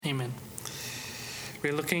Amen.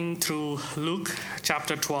 We're looking through Luke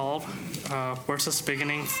chapter 12, verses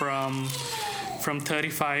beginning from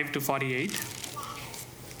 35 to 48.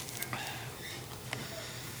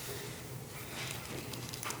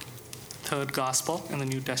 Third gospel in the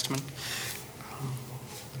New Testament.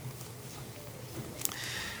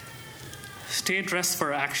 Stay dressed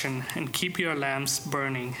for action and keep your lamps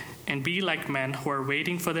burning, and be like men who are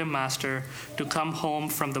waiting for their master to come home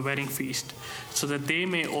from the wedding feast, so that they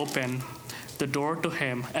may open the door to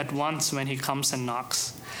him at once when he comes and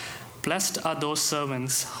knocks. Blessed are those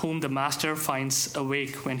servants whom the master finds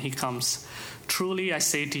awake when he comes. Truly I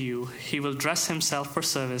say to you, he will dress himself for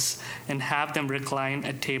service and have them recline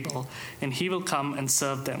at table, and he will come and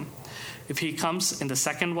serve them. If he comes in the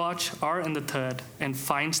second watch or in the third and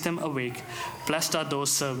finds them awake, blessed are those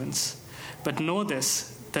servants. But know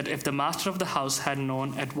this, that if the master of the house had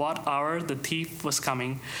known at what hour the thief was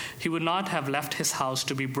coming, he would not have left his house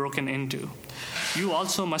to be broken into. You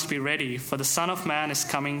also must be ready, for the Son of Man is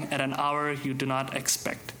coming at an hour you do not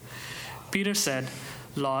expect. Peter said,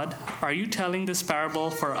 Lord, are you telling this parable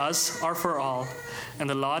for us or for all? And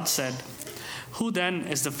the Lord said, Who then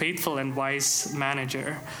is the faithful and wise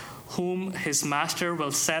manager, whom his master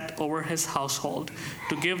will set over his household,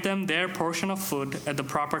 to give them their portion of food at the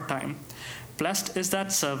proper time? Blessed is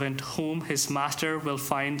that servant whom his master will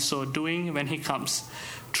find so doing when he comes.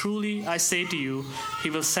 Truly, I say to you,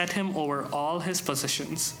 he will set him over all his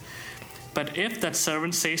possessions. But if that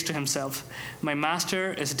servant says to himself, My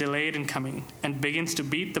master is delayed in coming, and begins to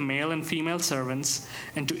beat the male and female servants,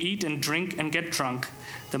 and to eat and drink and get drunk,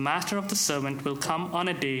 the master of the servant will come on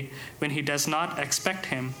a day when he does not expect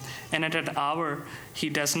him, and at an hour he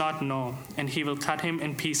does not know, and he will cut him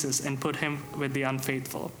in pieces and put him with the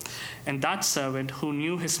unfaithful. And that servant who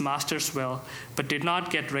knew his master's will, but did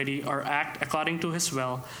not get ready or act according to his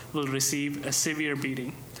will receive a severe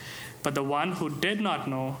beating. But the one who did not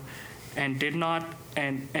know and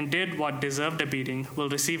did what deserved a beating will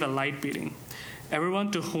receive a light beating.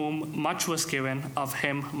 Everyone to whom much was given, of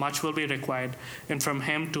him much will be required, and from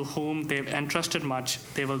him to whom they've entrusted much,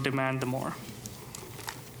 they will demand the more.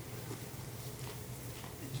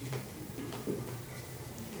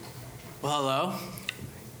 Well, hello.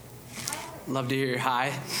 Love to hear your hi.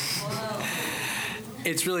 Hello.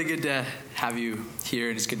 It's really good to have you here,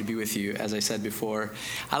 and it's good to be with you, as I said before.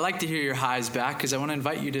 I like to hear your highs back because I want to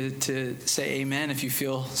invite you to say amen if you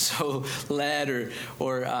feel so led,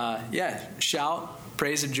 or shout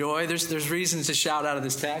praise of joy. There's reasons to shout out of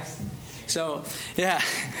this text. So, yeah,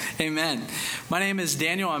 amen. My name is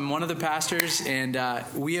Daniel. I'm one of the pastors, and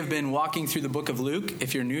we have been walking through the book of Luke.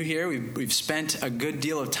 If you're new here, we've spent a good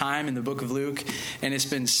deal of time in the book of Luke, and it's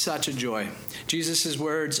been such a joy. Jesus'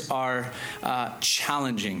 words are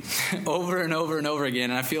challenging over and over and over again,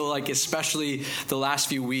 and I feel like especially the last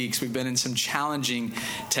few weeks, we've been in some challenging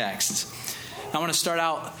texts. I want to start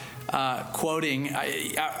out quoting.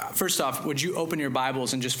 First off, would you open your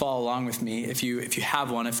Bibles and just follow along with me if you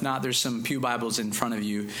have one? If not, there's some pew Bibles in front of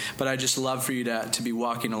you. But I just love for you to be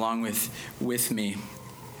walking along with me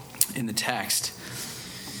in the text.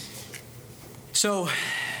 So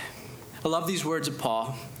I love these words of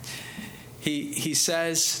Paul. He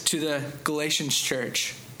says to the Galatians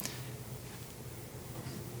church,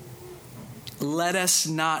 let us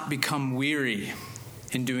not become weary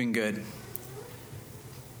in doing good.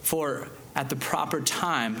 For at the proper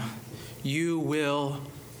time, you will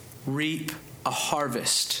reap a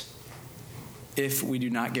harvest if we do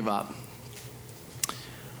not give up.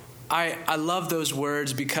 I love those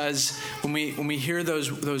words because when we hear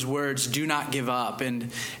those words, do not give up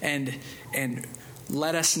and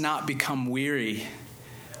let us not become weary,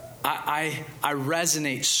 I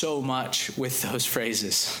resonate so much with those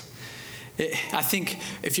phrases. I think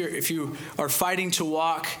if you are fighting to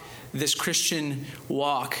walk this Christian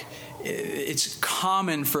walk, it's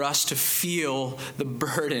common for us to feel the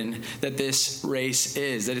burden that this race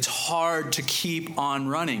is, that it's hard to keep on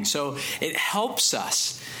running. So it helps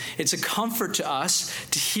us. It's a comfort to us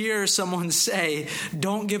to hear someone say,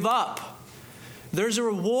 don't give up. There's a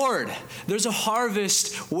reward. There's a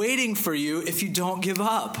harvest waiting for you if you don't give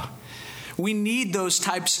up. We need those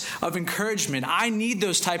types of encouragement. I need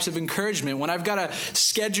those types of encouragement when I've got a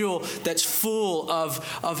schedule that's full of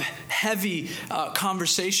heavy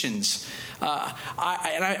conversations.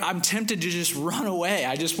 I'm tempted to just run away.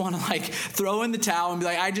 I just want to throw in the towel and be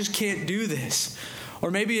like, I just can't do this. Or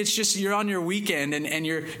maybe it's just you're on your weekend and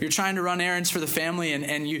you're trying to run errands for the family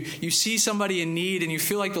and you see somebody in need and you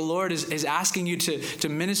feel like the Lord is asking you to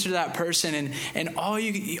minister to that person and all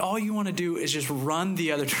you want to do is just run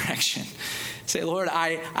the other direction. Say, Lord,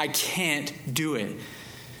 I can't do it.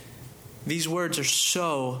 These words are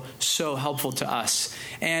so, so helpful to us.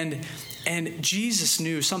 And Jesus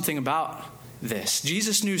knew something about this.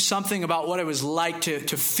 Jesus knew something about what it was like to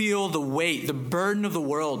feel the weight, the burden of the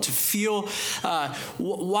world, to feel,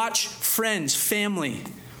 watch friends, family,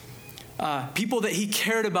 people that he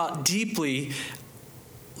cared about deeply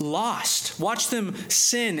lost. Watch them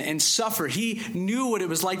sin and suffer. He knew what it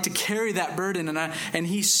was like to carry that burden, and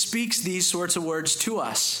he speaks these sorts of words to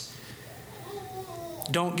us.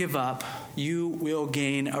 Don't give up. You will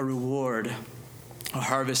gain a reward, a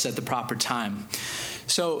harvest at the proper time.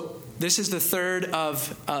 So this is the third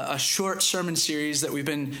of a short sermon series that we've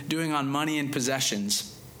been doing on money and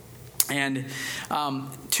possessions. And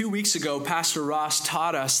 2 weeks ago, Pastor Ross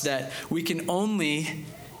taught us that we can only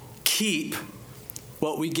keep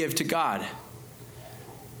what we give to God.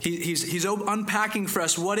 He's unpacking for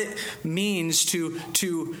us what it means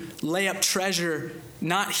to lay up treasure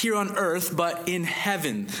not here on earth, but in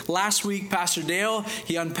heaven. Last week, Pastor Dale,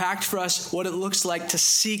 he unpacked for us what it looks like to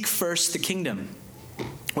seek first the kingdom.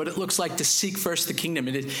 What it looks like to seek first the kingdom.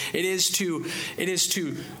 It is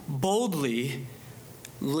to boldly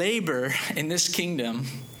labor in this kingdom,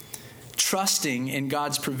 trusting in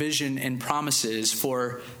God's provision and promises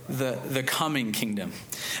for the coming kingdom.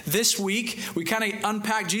 This week, we kind of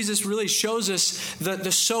unpack, Jesus really shows us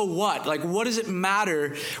the so what. Like, what does it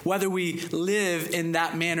matter whether we live in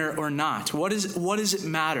that manner or not? What does it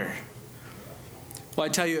matter? Well, I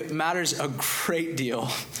tell you, it matters a great deal.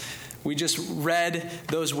 We just read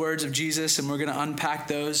those words of Jesus, and we're going to unpack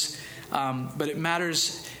those. But it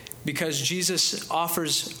matters because Jesus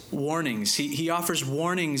offers warnings. He offers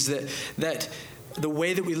warnings that the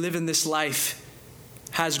way that we live in this life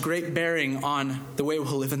has great bearing on the way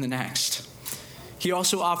we'll live in the next. He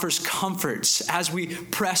also offers comforts as we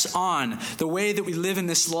press on. The way that we live in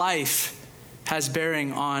this life has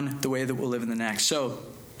bearing on the way that we'll live in the next. So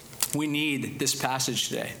we need this passage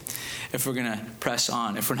today if we're going to press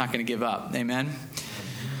on, if we're not going to give up. Amen?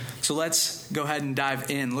 So let's go ahead and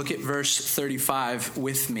dive in. Look at verse 35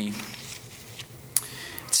 with me.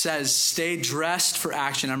 It says, stay dressed for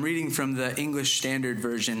action. I'm reading from the English Standard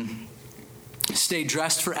Version. Stay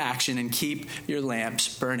dressed for action and keep your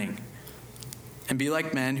lamps burning. And be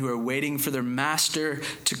like men who are waiting for their master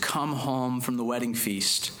to come home from the wedding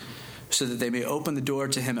feast, so that they may open the door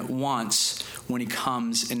to him at once when he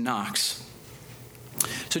comes and knocks.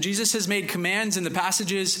 So Jesus has made commands in the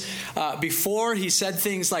passages before. He said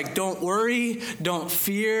things like, don't worry, don't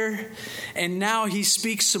fear. And now he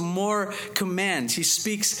speaks some more commands. He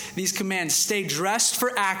speaks these commands: stay dressed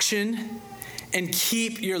for action and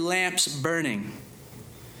keep your lamps burning.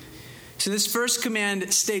 So this first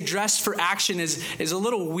command, stay dressed for action, is a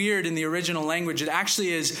little weird in the original language. It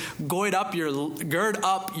actually is gird up your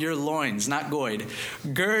loins, not goid.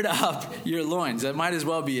 Gird up your loins. That might as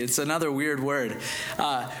well be. It's another weird word.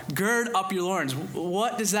 Gird up your loins.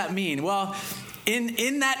 What does that mean? Well,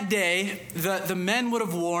 in that day, the men would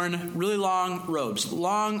have worn really long robes,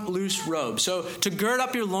 long, loose robes. So to gird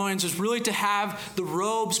up your loins was really to have the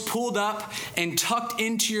robes pulled up and tucked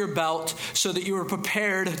into your belt so that you were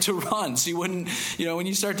prepared to run. So you wouldn't, when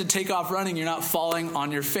you start to take off running, you're not falling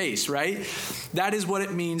on your face, right? That is what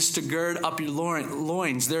it means to gird up your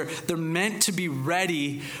loins. They're meant to be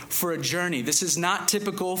ready for a journey. This is not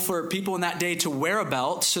typical for people in that day to wear a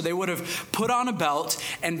belt. So they would have put on a belt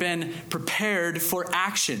and been prepared for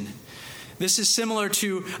action. This is similar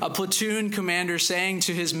to a platoon commander saying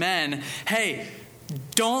to his men, hey,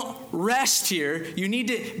 don't rest here. You need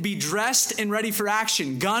to be dressed and ready for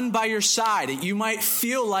action. Gun by your side. You might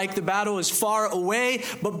feel like the battle is far away,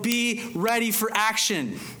 but be ready for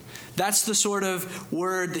action. That's the sort of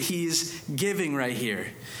word that he's giving right here.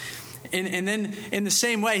 And then in the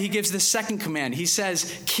same way, he gives the second command. He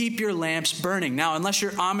says, keep your lamps burning. Now, unless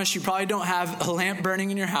you're Amish, you probably don't have a lamp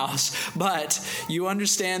burning in your house, but you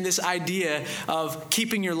understand this idea of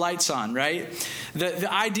keeping your lights on, right?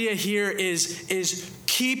 The idea here is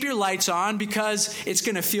keep your lights on because it's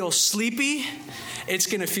going to feel sleepy. It's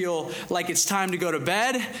going to feel like it's time to go to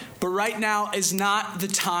bed, but right now is not the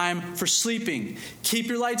time for sleeping. Keep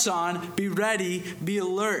your lights on, be ready, be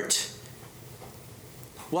alert.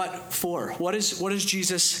 What for? What is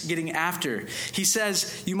Jesus getting after? He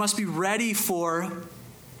says you must be ready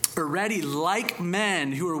like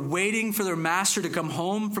men who are waiting for their master to come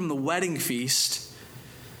home from the wedding feast,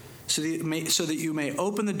 so that you may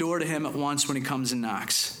open the door to him at once when he comes and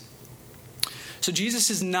knocks. So Jesus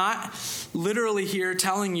is not literally here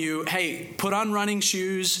telling you, hey, put on running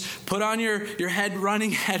shoes, put on your head running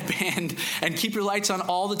headband, and keep your lights on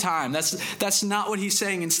all the time. That's not what he's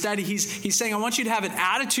saying. Instead, he's saying, I want you to have an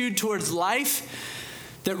attitude towards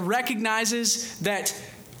life that recognizes that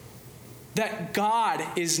that God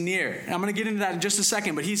is near. And I'm going to get into that in just a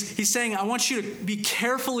second, but he's saying, I want you to be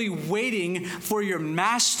carefully waiting for your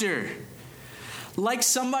master. Like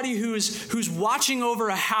somebody who's watching over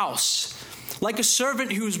a house. Like a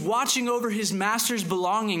servant who's watching over his master's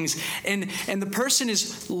belongings, and the person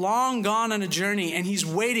is long gone on a journey, and he's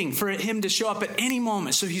waiting for him to show up at any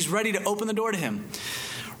moment, so he's ready to open the door to him.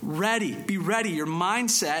 Ready. Be ready. Your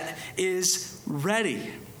mindset is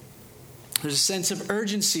ready. There's a sense of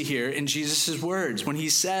urgency here in Jesus' words when he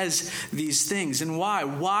says these things. And why?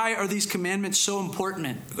 Why are these commandments so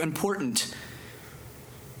important?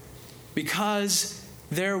 Because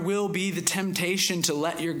there will be the temptation to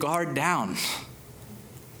let your guard down.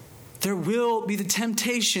 There will be the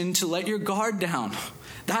temptation to let your guard down.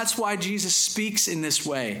 That's why Jesus speaks in this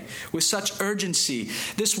way, with such urgency.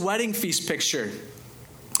 This wedding feast picture.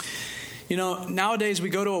 You know, nowadays we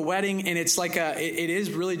go to a wedding and it's like it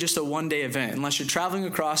is really just a one-day event. Unless you're traveling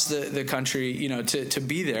across the country, you know, to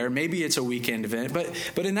be there. Maybe it's a weekend event.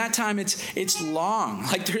 But in that time, it's long.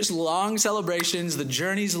 Like there's long celebrations. The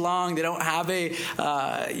journey's long. They don't have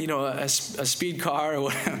a speed car or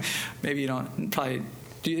whatever. Maybe you don't probably.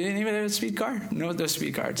 Do anybody have a speed car? No, those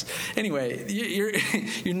speed cars. Anyway,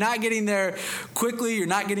 you're not getting there quickly. You're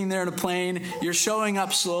not getting there in a plane. You're showing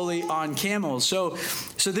up slowly on camels. So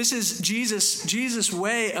this is Jesus'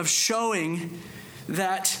 way of showing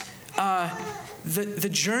that the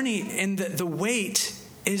journey and the wait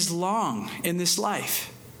is long in this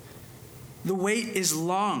life. The wait is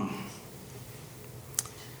long.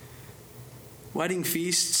 Wedding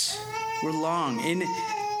feasts were long. In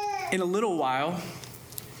a little while,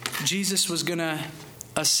 Jesus was going to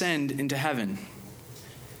ascend into heaven.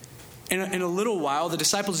 In a little while, the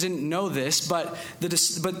disciples didn't know this, but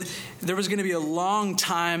there was going to be a long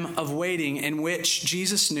time of waiting in which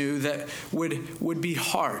Jesus knew that would be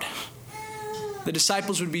hard. The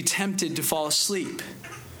disciples would be tempted to fall asleep.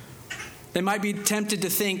 They might be tempted to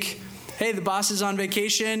think, hey, the boss is on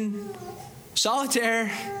vacation,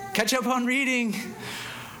 solitaire, catch up on reading.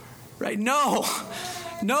 Right?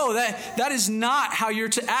 No, that is not how you're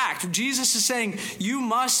to act. Jesus is saying you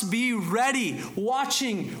must be ready,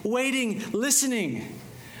 watching, waiting, listening.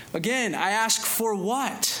 Again, I ask for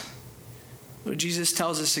what? Well, Jesus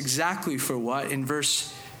tells us exactly for what in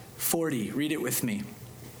verse 40. Read it with me,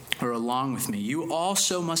 or along with me. You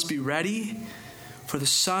also must be ready, for the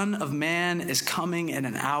Son of Man is coming in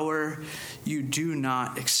an hour you do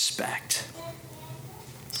not expect.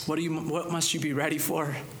 What must you be ready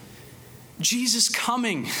for? Jesus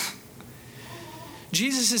coming.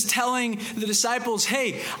 Jesus is telling the disciples,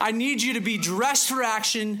 hey, I need you to be dressed for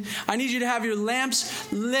action. I need you to have your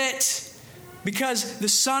lamps lit because the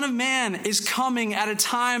Son of Man is coming at a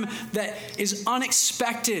time that is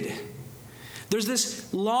unexpected. There's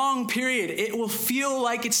this long period. It will feel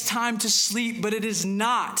like it's time to sleep, but it is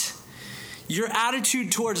not. Your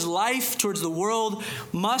attitude towards life, towards the world,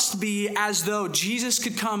 must be as though Jesus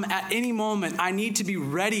could come at any moment. I need to be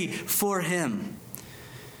ready for him.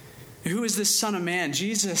 Who is this Son of Man?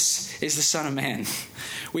 Jesus is the Son of Man.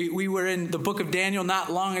 We were in the book of Daniel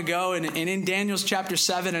not long ago, and in Daniel's chapter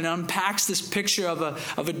 7, it unpacks this picture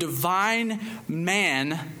of a divine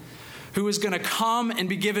man who is going to come and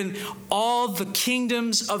be given all the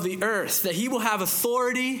kingdoms of the earth, that he will have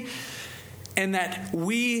authority, and that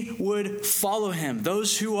we would follow him.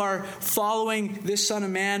 Those who are following this Son of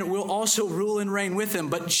Man will also rule and reign with him.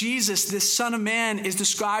 But Jesus, this Son of Man, is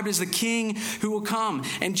described as the King who will come.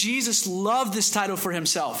 And Jesus loved this title for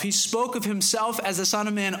himself. He spoke of himself as the Son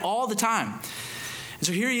of Man all the time. And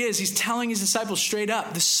so here he is. He's telling his disciples straight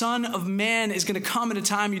up, the Son of Man is going to come at a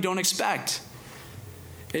time you don't expect.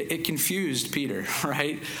 It confused Peter,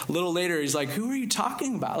 right? A little later, he's like, who are you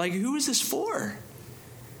talking about? Like, who is this for?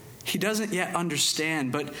 He doesn't yet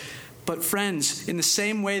understand, but friends, in the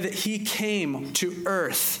same way that he came to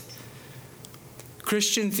earth,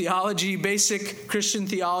 Christian theology, basic Christian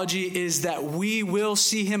theology is that we will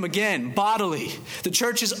see him again, bodily. The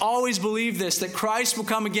church has always believed this, that Christ will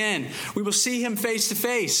come again. We will see him face to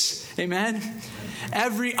face. Amen?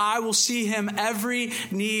 Every eye will see him. Every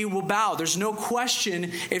knee will bow. There's no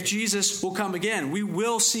question if Jesus will come again. We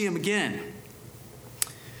will see him again.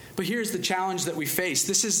 But here's the challenge that we face.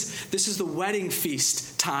 This is the wedding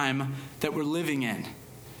feast time that we're living in.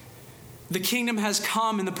 The kingdom has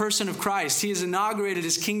come in the person of Christ. He has inaugurated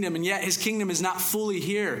his kingdom, and yet his kingdom is not fully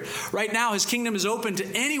here. Right now, his kingdom is open to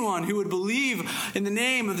anyone who would believe in the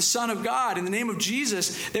name of the Son of God, in the name of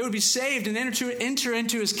Jesus. They would be saved and enter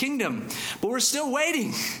into his kingdom. But we're still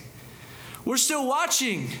waiting. We're still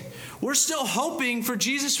watching. We're still hoping for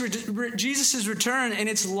Jesus' return, and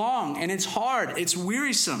it's long, and it's hard, it's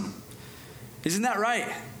wearisome. Isn't that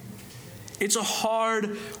right? It's a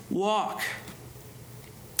hard walk.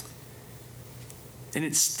 And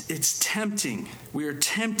it's tempting. We are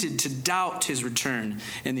tempted to doubt his return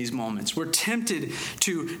in these moments. We're tempted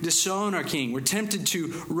to disown our King. We're tempted to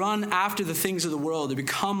run after the things of the world, to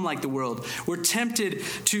become like the world. We're tempted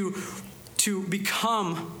to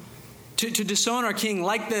disown our King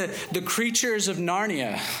like the creatures of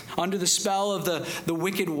Narnia under the spell of the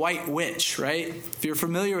wicked white witch, right? If you're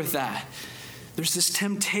familiar with that. There's this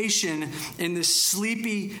temptation in this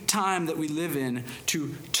sleepy time that we live in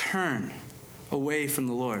to turn away from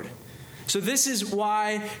the Lord. So this is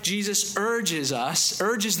why Jesus urges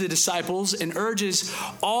the disciples, and urges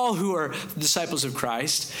all who are disciples of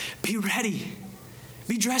Christ, be ready.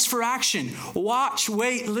 Be dressed for action. Watch,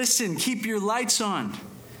 wait, listen, keep your lights on.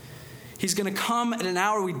 He's going to come at an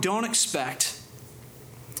hour we don't expect.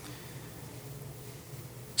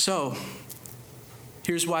 So,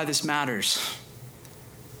 here's why this matters.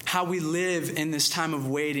 How we live in this time of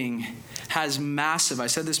waiting has I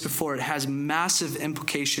said this before, it has massive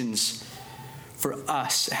implications for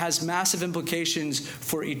us. It has massive implications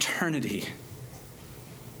for eternity.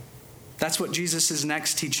 That's what Jesus'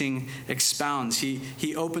 next teaching expounds.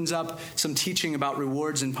 He opens up some teaching about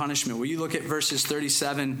rewards and punishment. Will you look at verses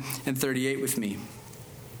 37 and 38 with me?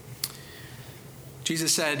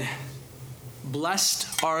 Jesus said,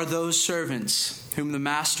 "Blessed are those servants whom the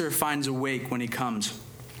master finds awake when he comes.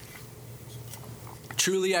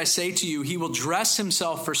 Truly I say to you, he will dress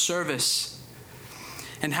himself for service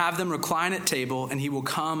and have them recline at table, and he will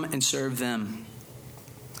come and serve them.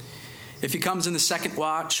 If he comes in the second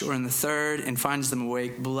watch or in the third and finds them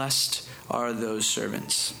awake, blessed are those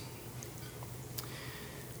servants."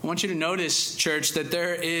 I want you to notice, church, that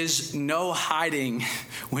there is no hiding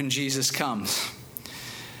when Jesus comes.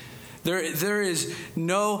 There is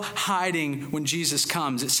no hiding when Jesus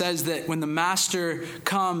comes. It says that when the master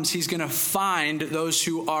comes, he's going to find those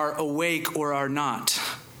who are awake or are not.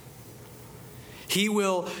 He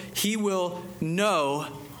will know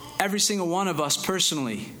every single one of us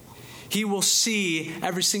personally. He will see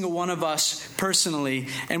every single one of us personally.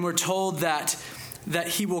 And we're told that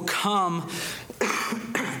he will come,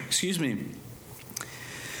 excuse me,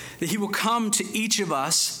 that he will come to each of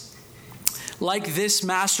us like this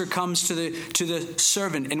master comes to the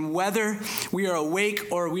servant. And whether we are awake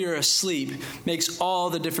or we are asleep makes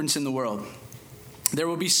all the difference in the world. There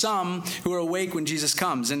will be some who are awake when Jesus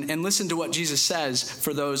comes. And listen to what Jesus says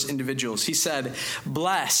for those individuals. He said,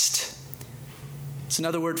 blessed. It's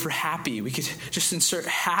another word for happy. We could just insert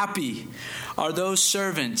happy are those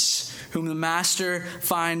servants whom the master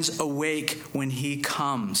finds awake when he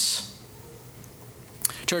comes.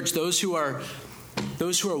 Church, those who are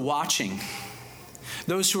watching,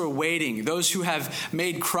 those who are waiting, those who have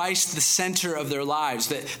made Christ the center of their lives,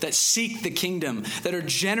 that seek the kingdom, that are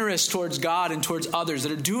generous towards God and towards others,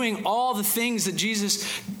 that are doing all the things that Jesus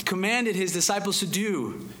commanded his disciples to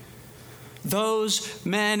do. Those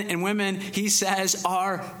men and women, he says,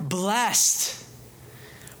 are blessed.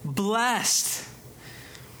 Blessed.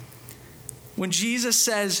 When Jesus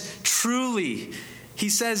says truly, he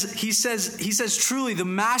says truly, the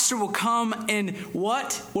master will come and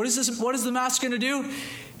what? What is the master going to do?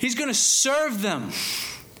 He's going to serve them.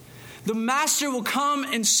 The master will come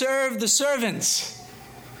and serve the servants.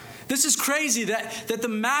 This is crazy that the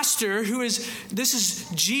master, this is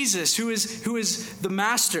Jesus, who is the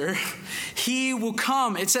master, he will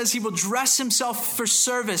come. It says he will dress himself for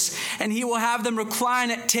service, and he will have them recline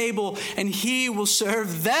at table, and he will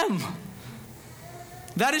serve them.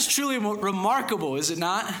 That is truly remarkable, is it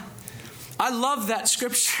not? I love that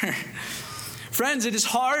scripture. Friends, it is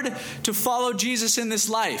hard to follow Jesus in this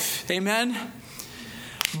life. Amen?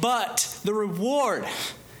 But the reward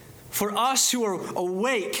for us who are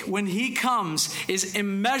awake when he comes is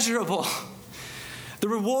immeasurable. The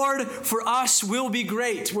reward for us will be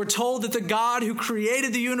great. We're told that the God who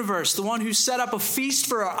created the universe, the one who set up a feast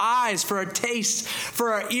for our eyes, for our taste,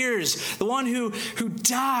 for our ears, the one who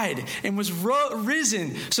died and was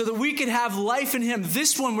risen so that we could have life in him,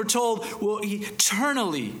 this one, we're told, will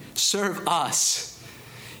eternally serve us.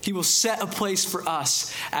 He will set a place for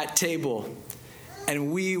us at table,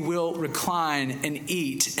 and we will recline and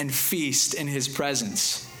eat and feast in his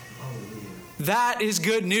presence. That is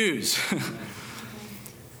good news.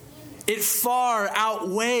 It far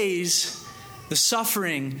outweighs the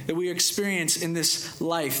suffering that we experience in this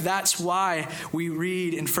life. That's why we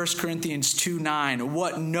read in 1 Corinthians 2:9,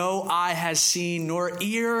 what no eye has seen, nor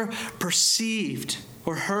ear perceived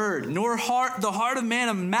or heard, nor the heart of man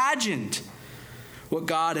imagined what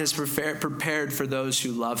God has prepared for those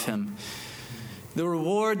who love him. The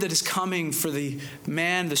reward that is coming for the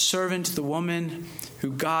man, the servant, the woman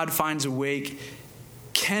who God finds awake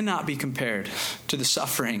cannot be compared to the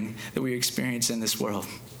suffering that we experience in this world,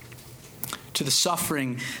 to the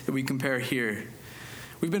suffering that we compare here.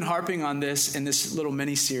 We've been harping on this in this little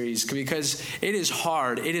mini-series because it is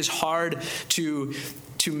hard. It is hard to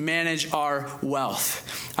manage our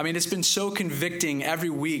wealth. I mean, it's been so convicting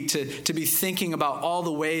every week to be thinking about all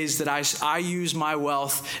the ways that I use my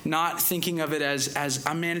wealth, not thinking of it as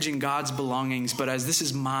I'm managing God's belongings, but as this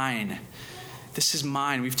is mine. This is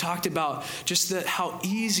mine. We've talked about just how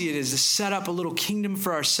easy it is to set up a little kingdom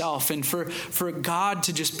for ourselves and for God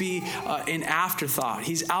to just be an afterthought.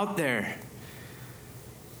 He's out there.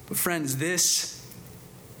 But friends, this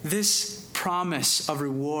promise of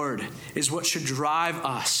reward is what should drive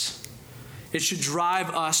us. It should drive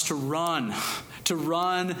us to run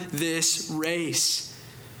this race.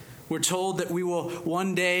 We're told that we will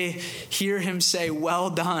one day hear him say, "Well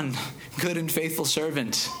done, good and faithful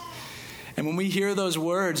servant." And when we hear those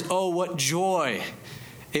words, oh, what joy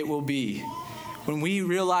it will be. When we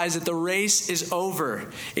realize that the race is over,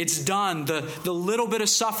 it's done. The little bit of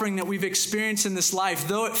suffering that we've experienced in this life,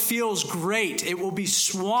 though it feels great, it will be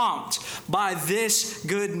swamped by this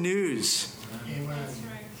good news. Amen.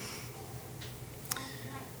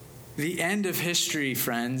 The end of history,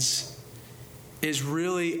 friends, is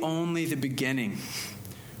really only the beginning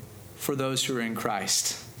for those who are in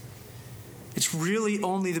Christ. It's really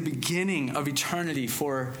only the beginning of eternity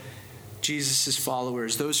for Jesus'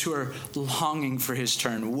 followers, those who are longing for his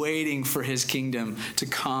turn, waiting for his kingdom to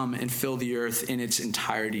come and fill the earth in its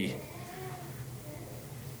entirety.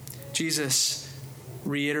 Jesus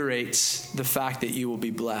reiterates the fact that you will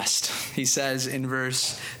be blessed. He says in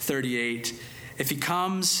verse 38, if he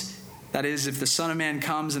comes, that is, if the Son of Man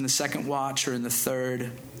comes in the second watch or in the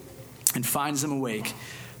third and finds them awake,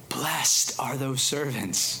 blessed are those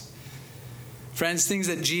servants. Friends, things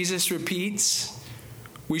that Jesus repeats,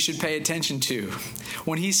 we should pay attention to.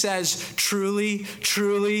 When he says, truly,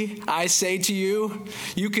 truly, I say to you,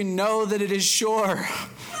 you can know that it is sure.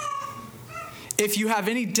 If you have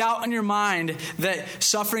any doubt in your mind that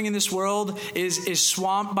suffering in this world is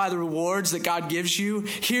swamped by the rewards that God gives you,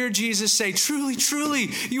 hear Jesus say, truly, truly,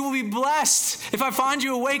 you will be blessed if I find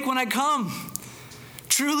you awake when I come.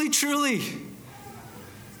 Truly, truly.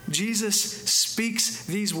 Jesus speaks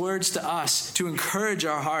these words to us to encourage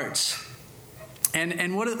our hearts.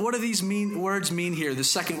 And what do these words mean here? The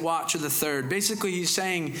second watch or the third? Basically, he's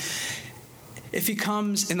saying, if he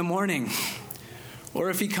comes in the morning, or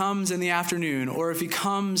if he comes in the afternoon, or if he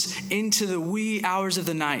comes into the wee hours of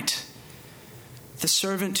the night, the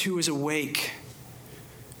servant who is awake,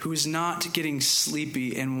 who is not getting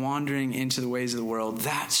sleepy and wandering into the ways of the world,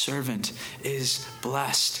 that servant is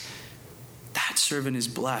blessed. That servant is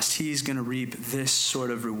blessed. He's going to reap this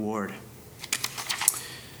sort of reward.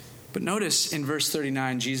 But notice in verse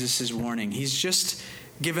 39, Jesus' warning. He's just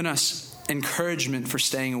given us encouragement for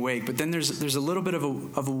staying awake. But then there's a little bit of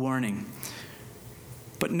a warning.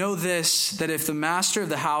 But know this, that if the master of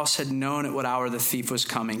the house had known at what hour the thief was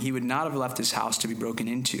coming, he would not have left his house to be broken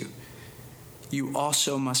into. You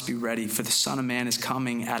also must be ready, for the Son of Man is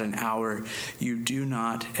coming at an hour you do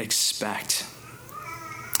not expect.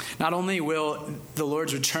 Not only will the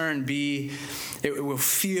Lord's return it will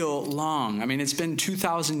feel long. I mean, it's been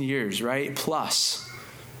 2,000 years, right? Plus.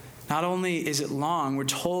 Not only is it long, we're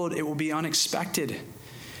told it will be unexpected.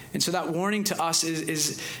 And so that warning to us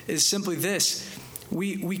is simply this.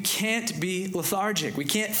 We can't be lethargic. We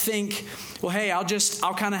can't think, well, hey, I'll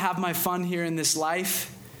kind of have my fun here in this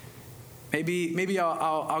life. Maybe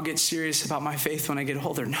I'll get serious about my faith when I get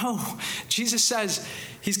older. No, Jesus says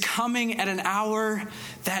he's coming at an hour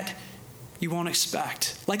that you won't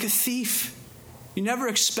expect. Like a thief. You never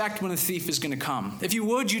expect when a thief is going to come. If you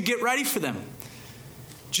would, you'd get ready for them.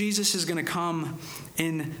 Jesus is going to come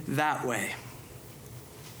in that way.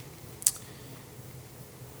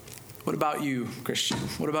 What about you, Christian?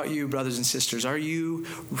 What about you, brothers and sisters? Are you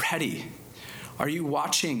ready? Are you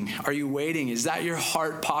watching? Are you waiting? Is that your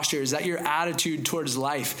heart posture? Is that your attitude towards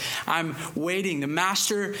life? I'm waiting. The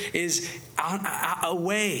master is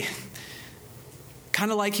away. Kind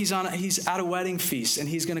of like he's at a wedding feast and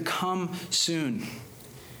he's going to come soon.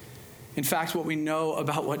 In fact, what we know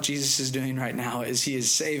about what Jesus is doing right now is he is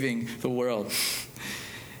saving the world.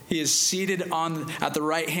 He is seated at the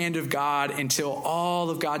right hand of God until all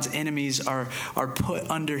of God's enemies are put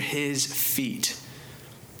under his feet.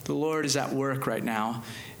 The Lord is at work right now,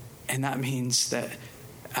 and that means that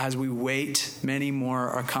as we wait, many more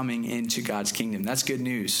are coming into God's kingdom. That's good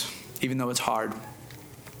news, even though it's hard.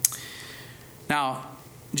 Now,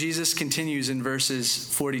 Jesus continues in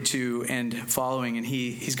verses 42 and following, and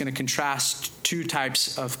he's going to contrast two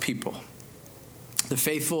types of people, the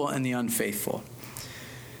faithful and the unfaithful.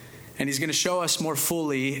 And he's going to show us more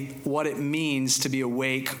fully what it means to be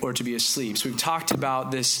awake or to be asleep. So we've talked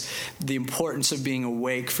about this, the importance of being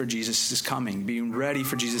awake for Jesus' coming, being ready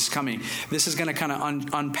for Jesus' coming. This is going to kind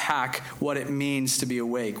of unpack what it means to be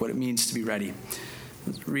awake, what it means to be ready.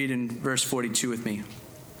 Let's read in verse 42 with me.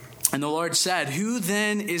 And the Lord said, "Who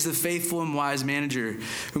then is the faithful and wise manager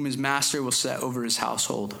whom his master will set over his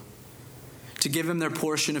household, to give him their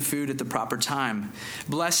portion of food at the proper time?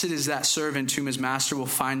 Blessed is that servant whom his master will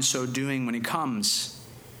find so doing when he comes.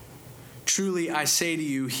 Truly I say to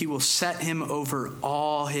you, he will set him over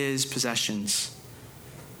all his possessions.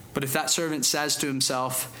 But if that servant says to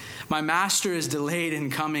himself, 'My master is delayed in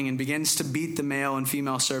coming,' and begins to beat the male and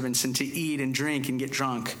female servants and to eat and drink and get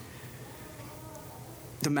drunk,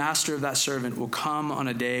 the master of that servant will come on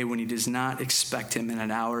a day when he does not expect him, in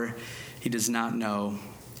an hour he does not know,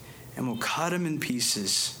 and will cut him in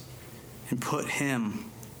pieces and put him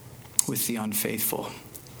with the unfaithful."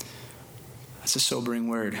 That's a sobering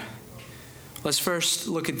word. Let's first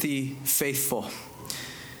look at the faithful.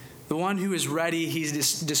 The one who is ready, he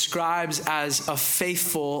describes as a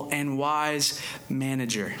faithful and wise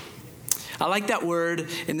manager. I like that word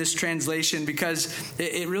in this translation because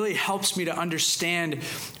it really helps me to understand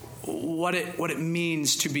what it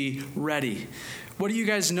means to be ready. What do you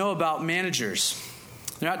guys know about managers?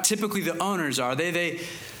 They're not typically the owners, are they? They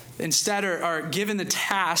instead are given the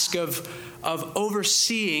task of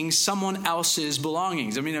overseeing someone else's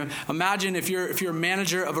belongings. I mean, imagine if you're a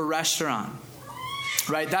manager of a restaurant,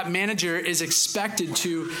 right? That manager is expected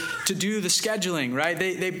to do the scheduling, right?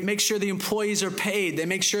 They make sure the employees are paid. They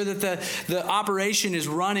make sure that the operation is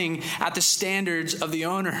running at the standards of the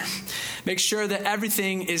owner. Make sure that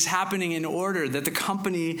everything is happening in order, that the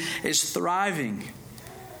company is thriving.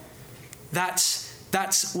 That's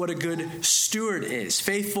what a good steward is.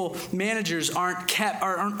 Faithful managers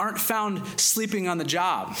aren't found sleeping on the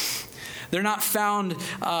job. They're not found.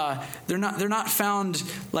 They're not found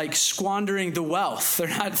like squandering the wealth. They're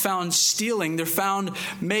not found stealing. They're found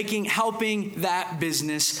helping that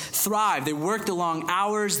business thrive. They work the long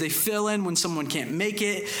hours. They fill in when someone can't make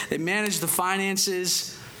it. They manage the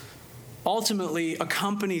finances. Ultimately, a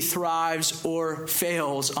company thrives or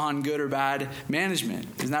fails on good or bad management.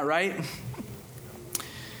 Isn't that right?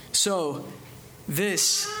 So,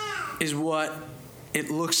 this is what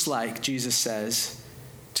it looks like, Jesus says,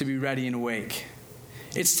 to be ready and awake.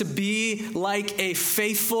 It's to be like a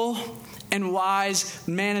faithful and wise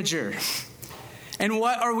manager. And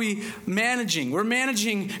what are we managing? We're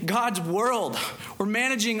managing God's world. We're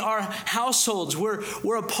managing our households.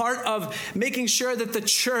 We're a part of making sure that the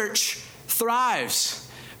church thrives.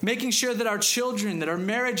 Making sure that our children, that our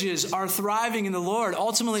marriages are thriving in the Lord.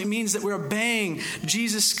 Ultimately, it means that we're obeying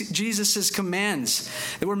Jesus' commands,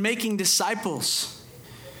 that we're making disciples.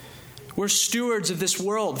 We're stewards of this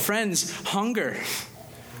world. Friends, hunger,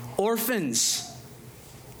 orphans,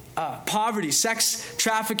 poverty, sex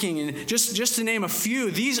trafficking, and just to name a few,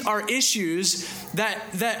 these are issues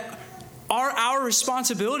that are our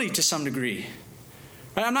responsibility to some degree.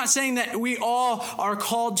 Right? I'm not saying that we all are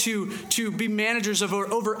called to be managers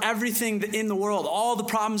over everything in the world, all the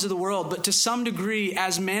problems of the world, but to some degree,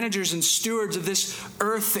 as managers and stewards of this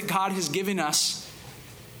earth that God has given us,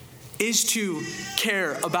 is to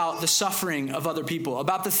care about the suffering of other people,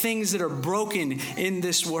 about the things that are broken in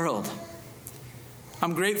this world.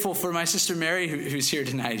 I'm grateful for my sister Mary who's here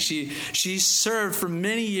tonight. She served for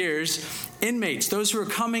many years inmates, those who are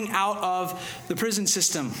coming out of the prison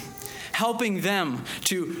system, helping them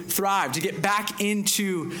to thrive, to get back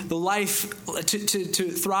into the life, to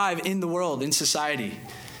thrive in the world, in society.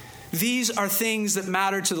 These are things that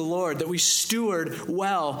matter to the Lord, that we steward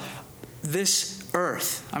well this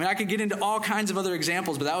earth. I mean, I could get into all kinds of other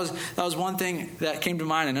examples, but that was one thing that came to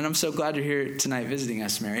mind, and I'm so glad you're here tonight visiting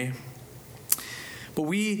us, Mary. But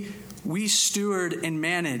we steward and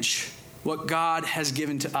manage what God has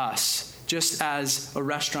given to us, just as a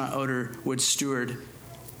restaurant owner would steward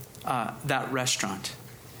that restaurant.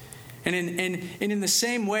 And in the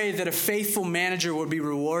same way that a faithful manager would be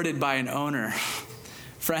rewarded by an owner,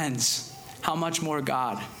 friends, how much more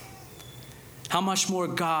God? How much more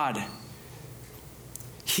God?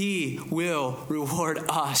 He will reward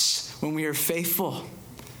us when we are faithful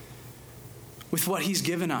with what He's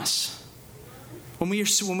given us. When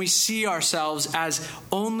we see ourselves as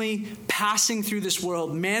only passing through this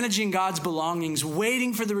world, managing God's belongings,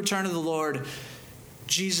 waiting for the return of the Lord,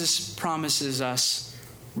 Jesus promises us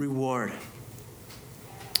reward.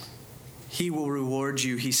 He will reward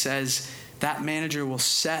you. He says that manager will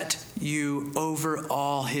set you over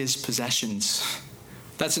all his possessions.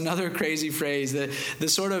 That's another crazy phrase. The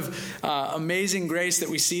sort of amazing grace that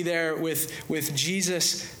we see there with Jesus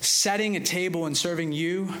setting a table and serving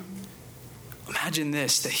you. Imagine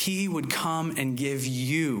this, that he would come and give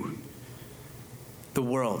you the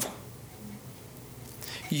world.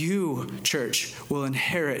 You, church, will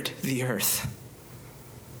inherit the earth.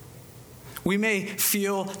 We may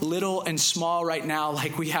feel little and small right now,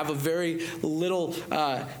 like we have a very little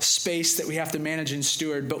space that we have to manage and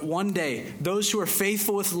steward. But one day, those who are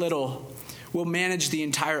faithful with little will manage the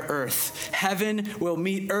entire earth. Heaven will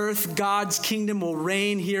meet earth. God's kingdom will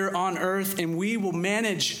reign here on earth, and we will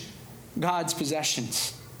manage God's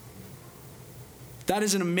possessions. That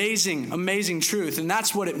is an amazing, amazing truth. And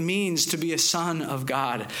that's what it means to be a son of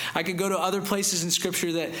God. I could go to other places in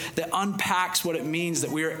Scripture that unpacks what it means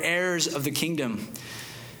that we are heirs of the kingdom.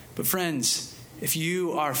 But friends, if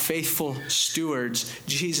you are faithful stewards,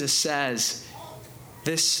 Jesus says,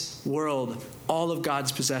 this world, all of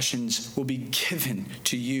God's possessions will be given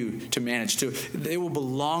to you to manage. They will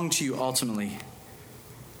belong to you ultimately.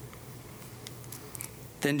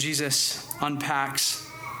 Then Jesus unpacks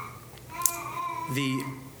the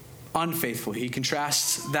unfaithful. He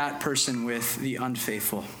contrasts that person with the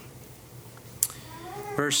unfaithful.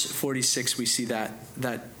 Verse 46, we see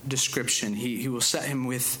that description. He will set him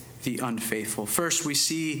with the unfaithful. First, we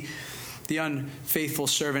see the unfaithful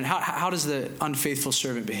servant. How does the unfaithful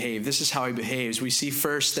servant behave? This is how he behaves. We see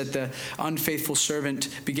first that the unfaithful servant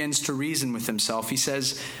begins to reason with himself. He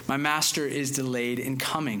says, my master is delayed in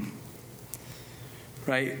coming.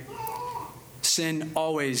 Right? Sin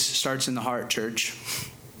always starts in the heart, church.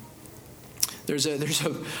 There's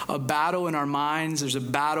a battle in our minds. There's a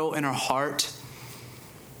battle in our heart.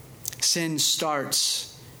 Sin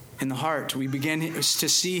starts in the heart. We begin to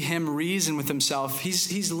see him reason with himself.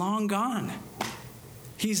 He's long gone.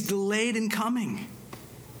 He's delayed in coming.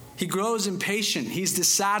 He grows impatient. He's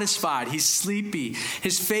dissatisfied. He's sleepy.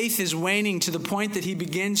 His faith is waning to the point that he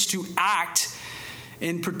begins to act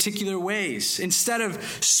in particular ways. Instead of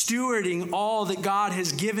stewarding all that God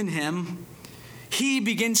has given him, he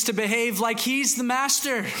begins to behave like he's the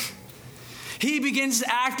master. He begins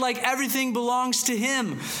to act like everything belongs to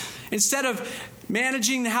him. Instead of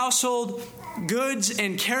managing the household goods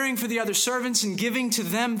and caring for the other servants and giving to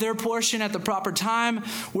them their portion at the proper time,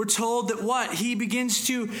 we're told that what? He begins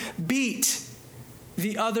to beat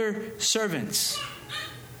the other servants.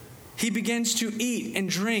 He begins to eat and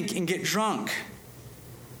drink and get drunk.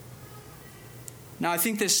 Now, I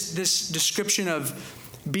think this description of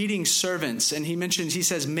beating servants, and he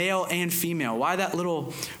says male and female. Why that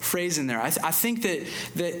little phrase in there? I think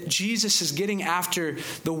that Jesus is getting after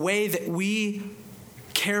the way that we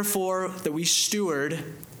care for, that we steward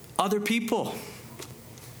other people,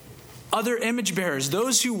 other image bearers,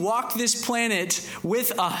 those who walk this planet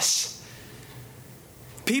with us.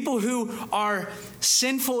 People who are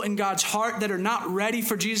sinful in God's heart, that are not ready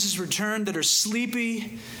for Jesus' return, that are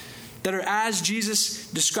sleepy, that are, as Jesus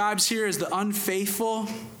describes here, as the unfaithful.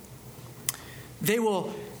 They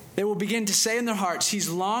will begin to say in their hearts, he's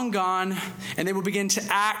long gone, and they will begin to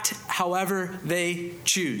act however they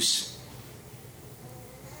choose.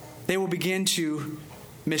 They will begin to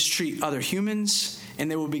mistreat other humans, and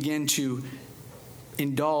they will begin to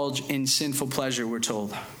indulge in sinful pleasure, we're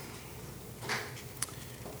told.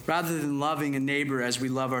 Rather than loving a neighbor as we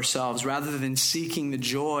love ourselves, rather than seeking the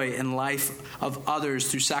joy and life of others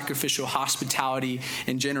through sacrificial hospitality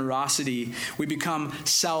and generosity, we become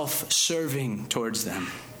self-serving towards them.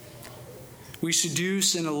 We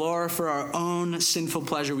seduce and allure for our own sinful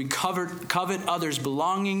pleasure. We covet others'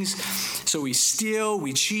 belongings, so we steal,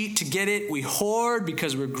 we cheat to get it, we hoard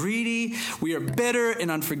because we're greedy, we are bitter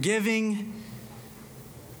and unforgiving.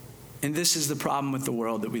 And this is the problem with the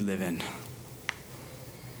world that we live in.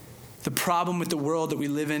 The problem with the world that we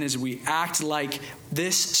live in is we act like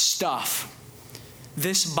this stuff,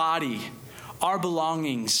 this body, our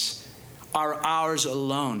belongings are ours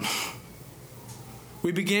alone.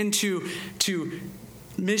 We begin to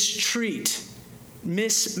mistreat,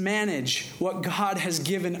 mismanage what God has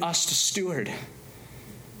given us to steward.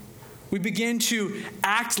 We begin to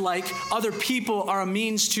act like other people are a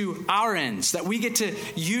means to our ends, that we get to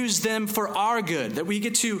use them for our good, that we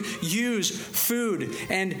get to use food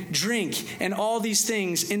and drink and all these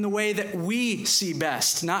things in the way that we see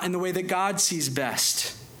best, not in the way that God sees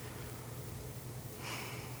best.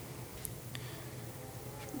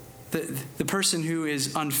 The person who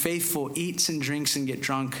is unfaithful eats and drinks and gets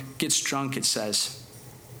drunk, it says.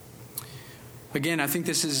 Again, I think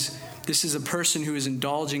this is a person who is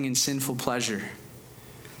indulging in sinful pleasure.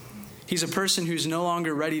 He's a person who's no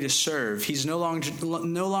longer ready to serve. He's no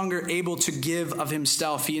longer able to give of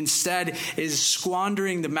himself. He instead is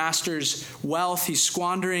squandering the master's wealth. He's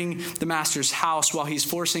squandering the master's house while he's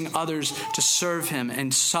forcing others to serve him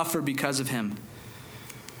and suffer because of him.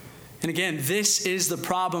 And again, this is the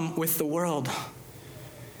problem with the world.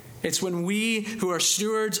 It's when we who are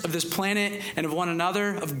stewards of this planet and of one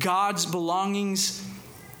another, of God's belongings,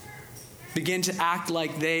 begin to act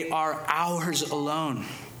like they are ours alone.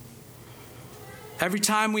 Every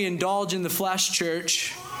time we indulge in the flesh,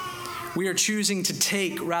 church, we are choosing to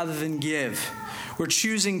take rather than give. We're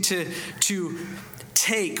choosing to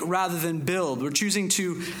take rather than build. We're choosing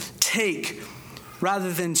to take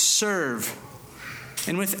rather than serve.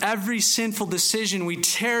 And with every sinful decision, we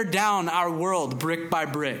tear down our world brick by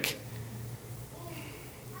brick.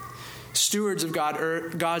 Stewards of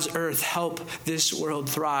God's earth help this world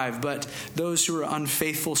thrive, but those who are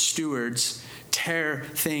unfaithful stewards tear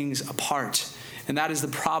things apart. And that is the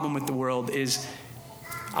problem with the world, is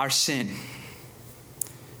our sin.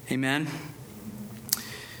 Amen?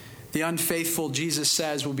 The unfaithful, Jesus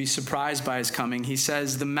says, will be surprised by his coming. He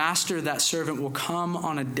says, the master, that servant, will come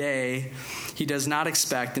on a day he does not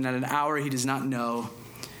expect, and at an hour he does not know,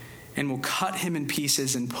 and will cut him in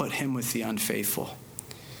pieces and put him with the unfaithful.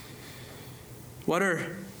 What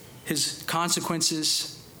are his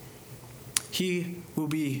consequences? He will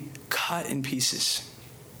be cut in pieces.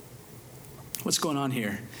 What's going on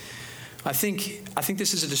here? I think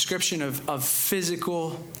this is a description of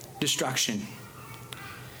physical destruction.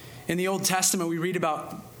 In the Old Testament, we read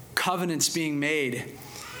about covenants being made.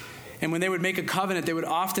 And when they would make a covenant, they would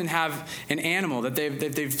often have an animal that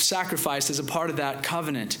they've sacrificed as a part of that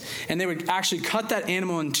covenant. And they would actually cut that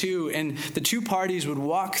animal in two, and the two parties would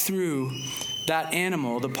walk through that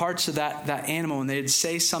animal, the parts of that animal, and they'd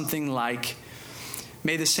say something like,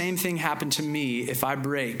 "May the same thing happen to me if I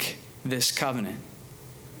break this covenant."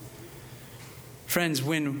 Friends,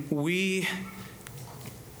 when we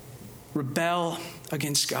rebel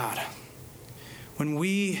against God, when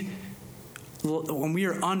we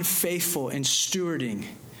are unfaithful in stewarding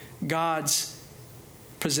God's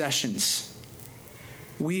possessions,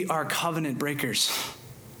 we are covenant breakers.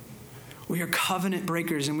 We are covenant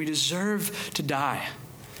breakers, and we deserve to die.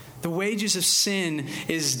 The wages of sin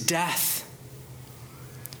is death.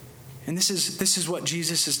 And this is what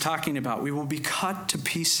Jesus is talking about. We will be cut to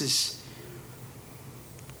pieces.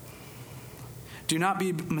 Do not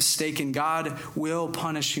be mistaken. God will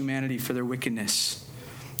punish humanity for their wickedness.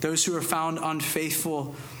 Those who are found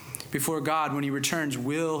unfaithful before God when he returns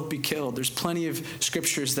will be killed. There's plenty of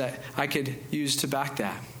scriptures that I could use to back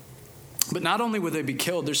that. But not only will they be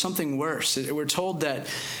killed, there's something worse. We're told that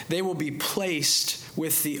they will be placed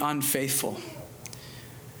with the unfaithful.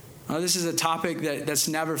 Now, this is a topic that's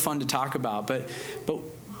never fun to talk about, but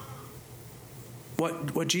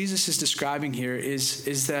what Jesus is describing here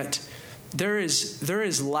is that there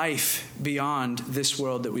is life beyond this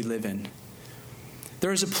world that we live in.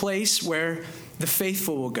 There is a place where the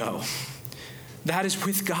faithful will go. That is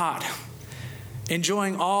with God,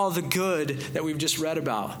 enjoying all the good that we've just read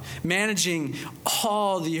about, managing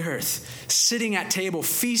all the earth, sitting at table,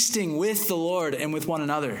 feasting with the Lord and with one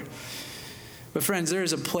another. But friends, there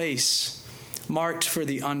is a place marked for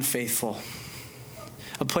the unfaithful.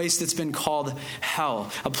 A place that's been called hell.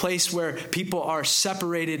 A place where people are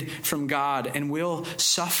separated from God and will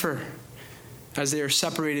suffer as they are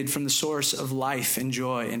separated from the source of life and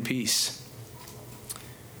joy and peace.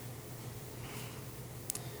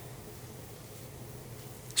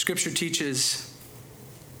 Scripture teaches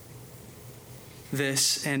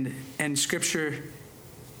this, and Scripture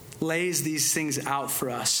lays these things out for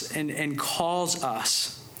us and calls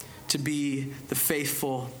us to be the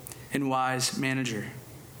faithful and wise manager.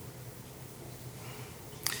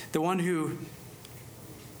 The one who,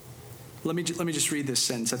 let me just read this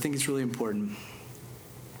sentence. I think it's really important.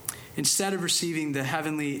 Instead of receiving the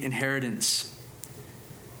heavenly inheritance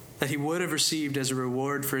that he would have received as a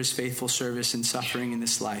reward for his faithful service and suffering in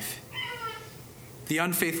this life, the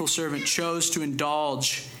unfaithful servant chose to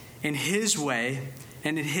indulge in his way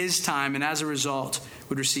and in his time, and as a result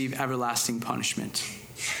would receive everlasting punishment.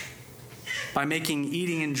 By making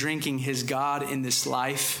eating and drinking his God in this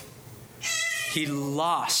life, he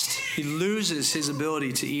loses his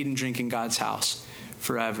ability to eat and drink in God's house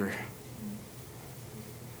forever.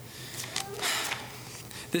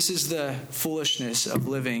 This is the foolishness of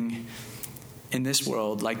living in this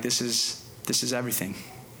world like this is everything.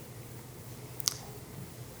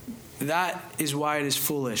 That is why it is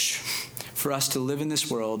foolish for us to live in this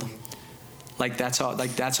world like that's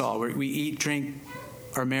all. We eat, drink,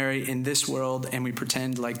 or marry in this world, and we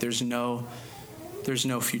pretend like there's no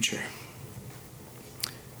future.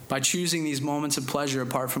 By choosing these moments of pleasure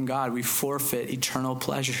apart from God, we forfeit eternal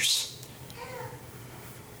pleasures.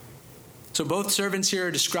 So both servants here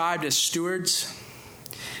are described as stewards.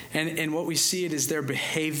 And what we see it is their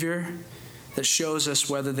behavior that shows us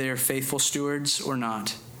whether they are faithful stewards or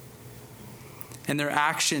not. And their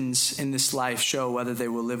actions in this life show whether they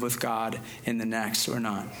will live with God in the next or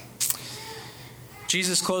not.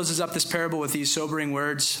 Jesus closes up this parable with these sobering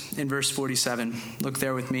words in verse 47. Look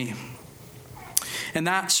there with me. And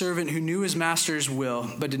that servant who knew his master's will,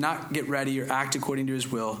 but did not get ready or act according to his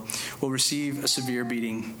will receive a severe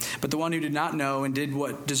beating. But the one who did not know and did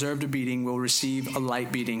what deserved a beating will receive a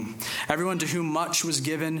light beating. Everyone to whom much was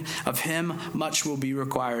given, of him much will be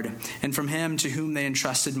required. And from him to whom they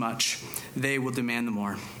entrusted much, they will demand the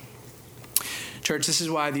more. Church, this is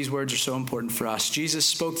why these words are so important for us. Jesus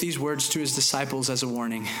spoke these words to his disciples as a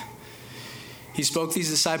warning. He spoke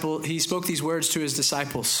these words to his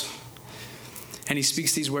disciples. And he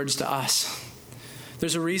speaks these words to us.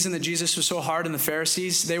 There's a reason that Jesus was so hard on the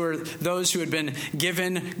Pharisees. They were those who had been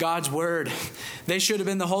given God's word. They should have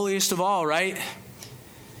been the holiest of all, right?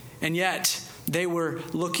 And yet, they were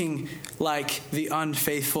looking like the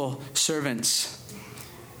unfaithful servants.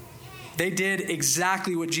 They did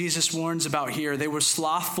exactly what Jesus warns about here. They were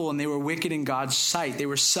slothful and they were wicked in God's sight. They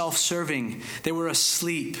were self-serving. They were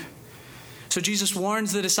asleep. So Jesus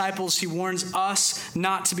warns the disciples. He warns us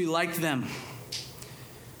not to be like them.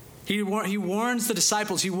 He warns the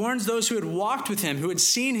disciples. He warns those who had walked with him, who had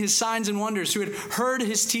seen his signs and wonders, who had heard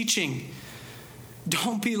his teaching.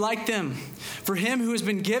 Don't be like them. For him who has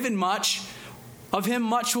been given much, of him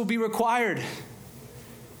much will be required.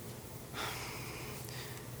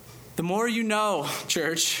 The more you know,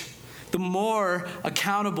 church, the more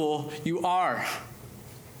accountable you are.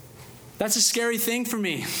 That's a scary thing for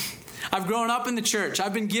me. I've grown up in the church.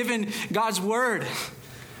 I've been given God's word.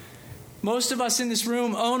 Most of us in this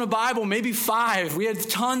room own a Bible, maybe 5. We have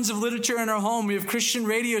tons of literature in our home. We have Christian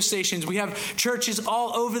radio stations. We have churches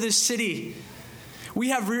all over this city. We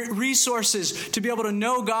have resources to be able to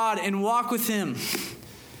know God and walk with him.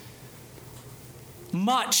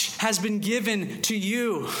 Much has been given to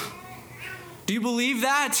you. Do you believe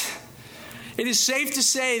that? It is safe to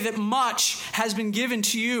say that much has been given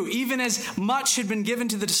to you, even as much had been given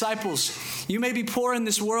to the disciples. You may be poor in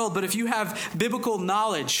this world, but if you have biblical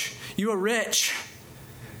knowledge, you are rich.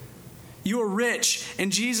 You are rich.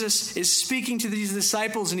 And Jesus is speaking to these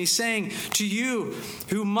disciples and he's saying, to you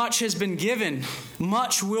who much has been given,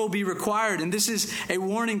 much will be required. And this is a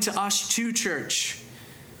warning to us too, church.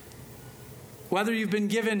 Whether you've been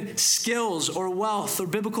given skills or wealth or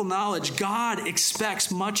biblical knowledge, God expects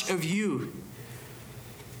much of you.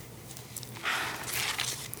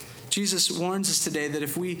 Jesus warns us today that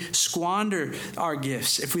if we squander our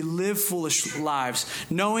gifts, if we live foolish lives,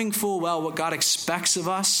 knowing full well what God expects of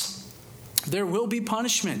us, there will be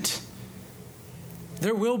punishment.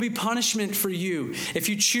 There will be punishment for you if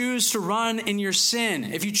you choose to run in your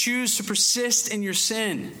sin, if you choose to persist in your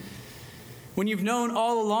sin. When you've known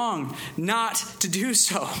all along not to do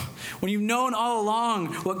so. When you've known all along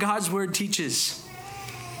what God's word teaches.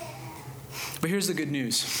 But here's the good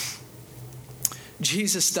news.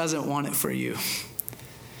 Jesus doesn't want it for you.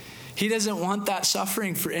 He doesn't want that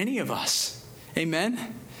suffering for any of us.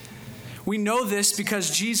 Amen? We know this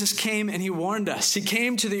because Jesus came and he warned us. He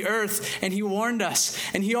came to the earth and he warned us.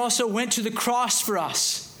 And he also went to the cross for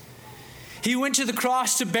us. He went to the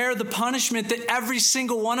cross to bear the punishment that every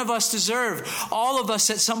single one of us deserve. All of us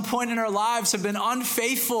at some point in our lives have been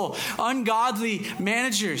unfaithful, ungodly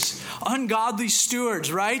managers, ungodly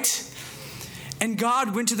stewards, right? And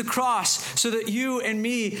God went to the cross so that you and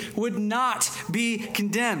me would not be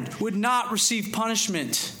condemned, would not receive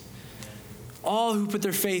punishment. All who put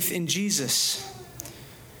their faith in Jesus.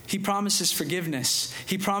 He promises forgiveness.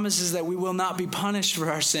 He promises that we will not be punished for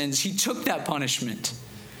our sins. He took that punishment.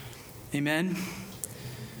 Amen?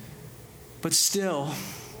 But still,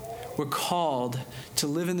 we're called to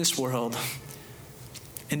live in this world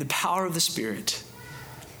in the power of the Spirit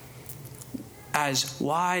as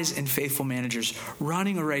wise and faithful managers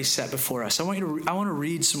running a race set before us. I want to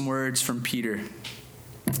read some words from Peter.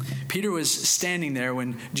 Peter was standing there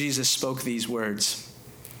when Jesus spoke these words.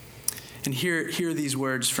 And hear these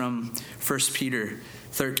words from 1 Peter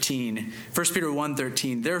 13. 1 Peter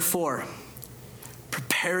 1:13. Therefore,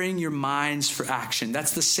 preparing your minds for action.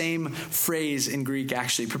 That's the same phrase in Greek,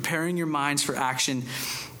 actually. Preparing your minds for action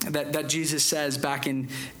that Jesus says back in,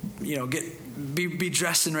 be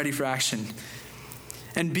dressed and ready for action.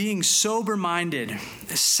 And being sober-minded,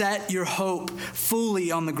 set your hope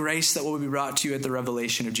fully on the grace that will be brought to you at the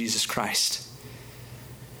revelation of Jesus Christ.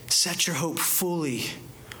 Set your hope fully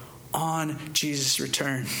on Jesus'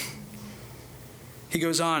 return. He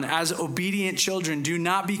goes on, as obedient children, do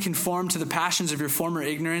not be conformed to the passions of your former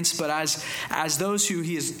ignorance, but as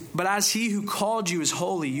he who called you is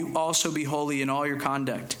holy, you also be holy in all your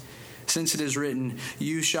conduct. Since it is written,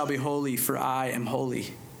 you shall be holy, for I am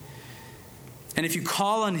holy. And if you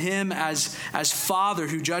call on him as Father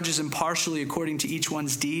who judges impartially according to each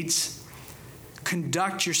one's deeds,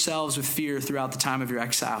 conduct yourselves with fear throughout the time of your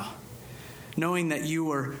exile, knowing that you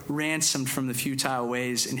were ransomed from the futile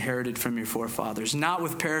ways inherited from your forefathers, not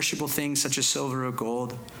with perishable things such as silver or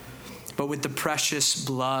gold, but with the precious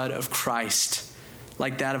blood of Christ,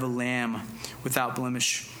 like that of a lamb without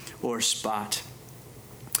blemish or spot.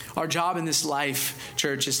 Our job in this life,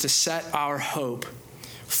 church, is to set our hope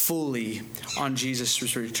fully on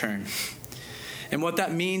Jesus' return. And what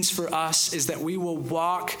that means for us is that we will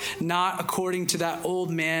walk not according to that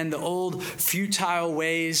old man, the old futile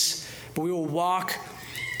ways, but we will walk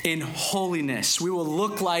in holiness. We will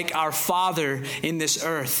look like our Father in this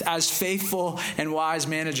earth as faithful and wise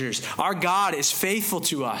managers. Our God is faithful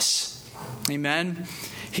to us. Amen.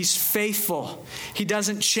 He's faithful. He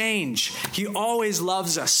doesn't change. He always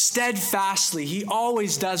loves us steadfastly. He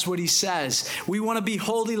always does what he says. We want to be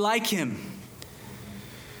holy like him.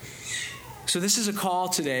 So this is a call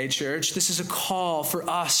today, church. This is a call for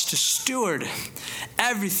us to steward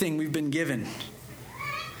everything we've been given.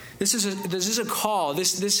 This is a call.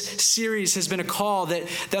 This series has been a call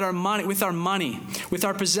that our money, with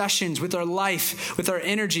our possessions, with our life, with our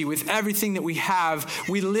energy, with everything that we have,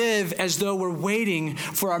 we live as though we're waiting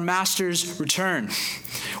for our master's return.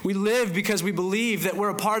 We live because we believe that we're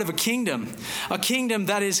a part of a kingdom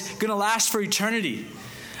that is going to last for eternity,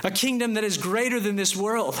 a kingdom that is greater than this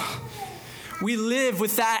world. We live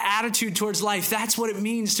with that attitude towards life. That's what it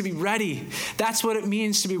means to be ready. That's what it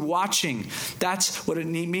means to be watching. That's what it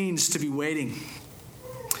means to be waiting.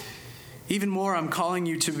 Even more, I'm calling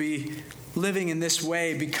you to be living in this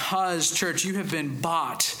way because, church, you have been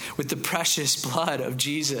bought with the precious blood of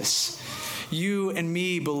Jesus. You and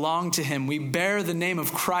me belong to him. We bear the name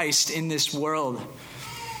of Christ in this world.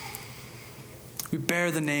 We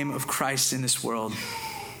bear the name of Christ in this world.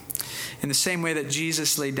 In the same way that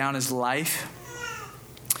Jesus laid down his life,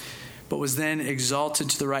 but was then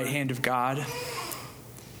exalted to the right hand of God,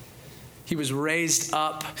 he was raised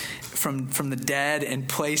up from the dead and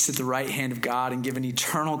placed at the right hand of God and given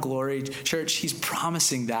eternal glory. Church, he's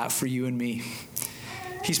promising that for you and me.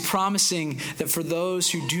 He's promising that for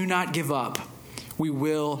those who do not give up, we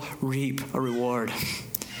will reap a reward.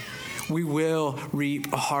 We will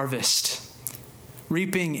reap a harvest.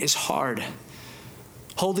 Reaping is hard.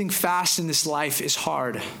 Holding fast in this life is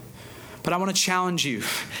hard. But I want to challenge you.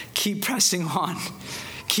 Keep pressing on.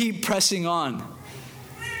 Keep pressing on.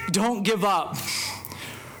 Don't give up.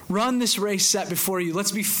 Run this race set before you.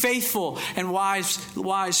 Let's be faithful and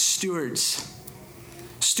wise stewards.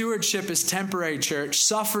 Stewardship is temporary, church.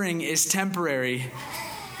 Suffering is temporary.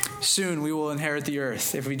 Soon we will inherit the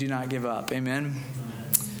earth if we do not give up. Amen.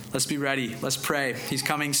 Let's be ready. Let's pray. He's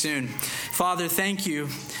coming soon. Father, thank you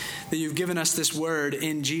that you've given us this word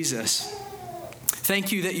in Jesus.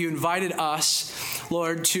 Thank you that you invited us,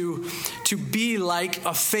 Lord, to be like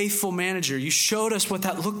a faithful manager. You showed us what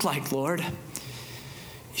that looked like, Lord.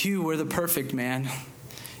 You were the perfect man.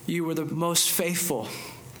 You were the most faithful,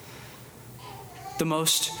 the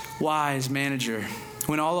most wise manager.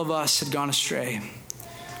 When all of us had gone astray,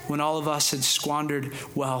 when all of us had squandered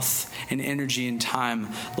wealth and energy and time,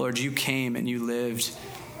 Lord, you came and you lived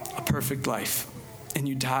a perfect life. And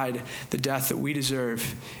you died the death that we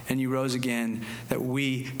deserve. And you rose again that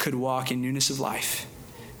we could walk in newness of life.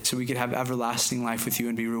 So we could have everlasting life with you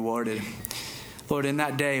and be rewarded. Lord, in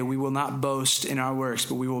that day, we will not boast in our works,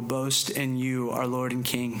 but we will boast in you, our Lord and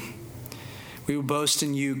King. We will boast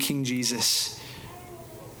in you, King Jesus.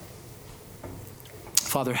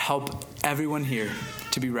 Father, help everyone here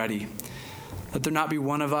to be ready. Let there not be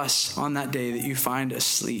one of us on that day that you find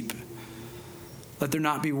asleep. Let there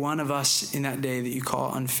not be one of us in that day that you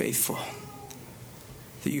call unfaithful,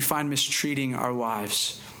 that you find mistreating our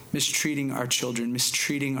wives, mistreating our children,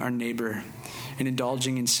 mistreating our neighbor, and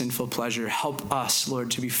indulging in sinful pleasure. Help us,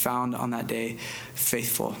 Lord, to be found on that day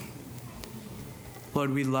faithful.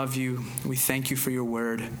 Lord, we love you. We thank you for your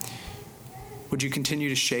word. Would you continue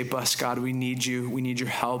to shape us, God? We need you. We need your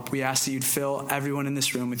help. We ask that you'd fill everyone in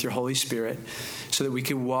this room with your Holy Spirit so that we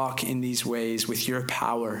could walk in these ways with your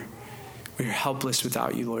power. We are helpless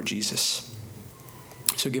without you, Lord Jesus.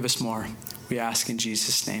 So give us more. We ask in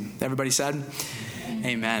Jesus' name. Everybody said,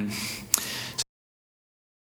 Amen.